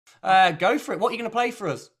Go for it. What are you going to play for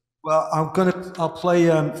us? Well, I'll play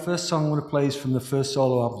first song I'm gonna play is from the first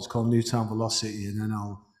solo album. It's called Newtown Velocity, and then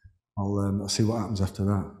I'll see what happens after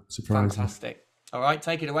that. Surprise you. Fantastic. All right,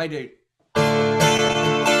 take it away, dude.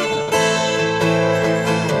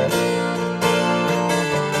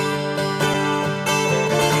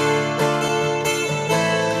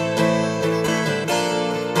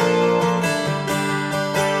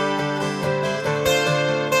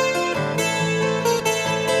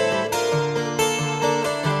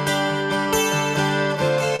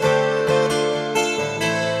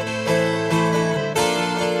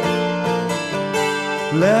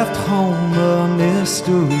 Left home a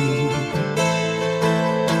mystery,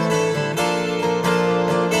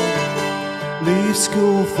 leave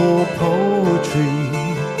school for poetry,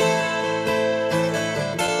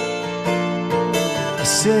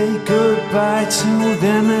 say goodbye to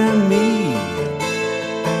them and me.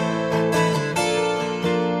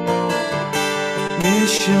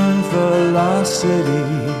 Mission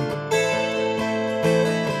velocity,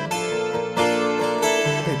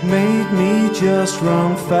 made me just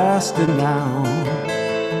run faster now.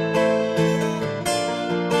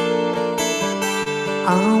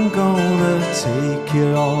 I'm gonna take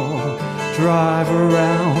it all, drive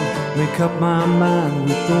around, make up my mind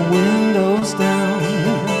with the windows down.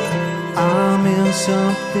 I'm in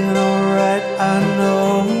something alright, I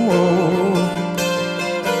know.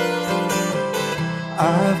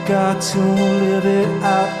 I've got to live it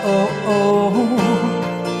out, oh,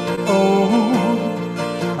 oh, oh.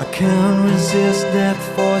 Can't resist that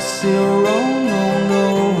force zero, no, no.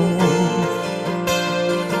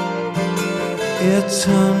 It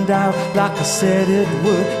turned out like I said it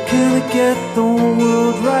would. Can I get the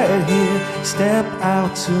world right here? Step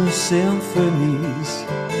out to symphonies.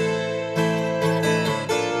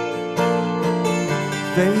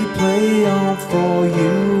 They play on for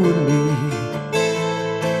you and me.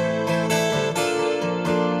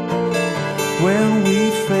 When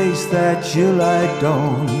we face that July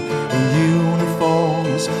dawn in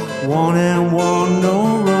uniforms, one and one,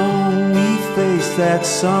 no wrong. We face that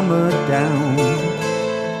summer down.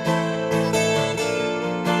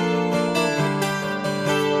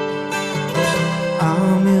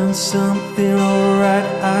 I'm in something alright,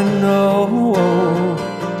 I know.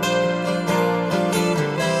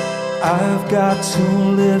 I've got to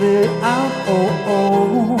live it out, oh,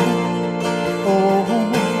 oh, oh.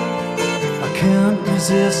 Can't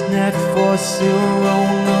resist net force zero,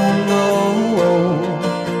 no, no.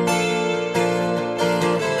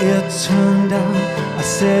 It turned out I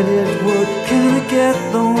said it would. Can I get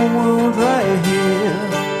the world right here?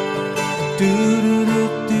 Do do do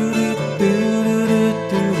do do do do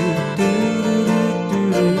do do do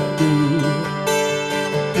do.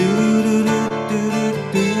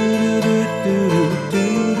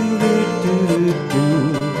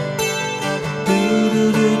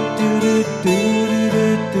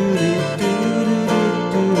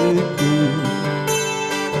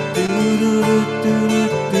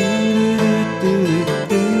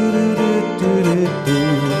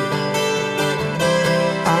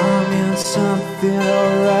 I'm in something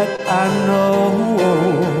alright, I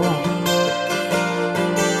know.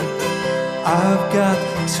 I've got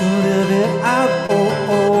to live it out, oh,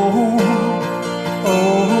 oh,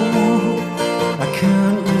 oh. I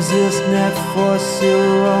can't resist net force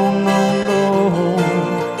zero, no, no.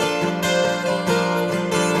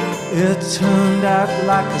 It turned out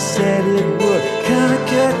like I said it would. Can I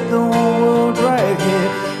get the world right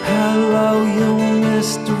here? Hello, you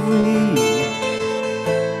mystery.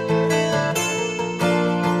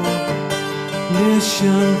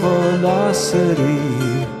 Mission velocity.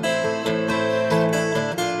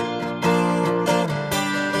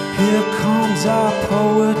 Here comes our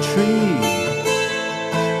poetry.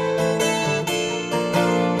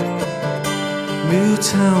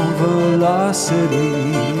 Newtown velocity.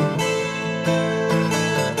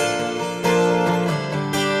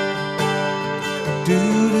 Do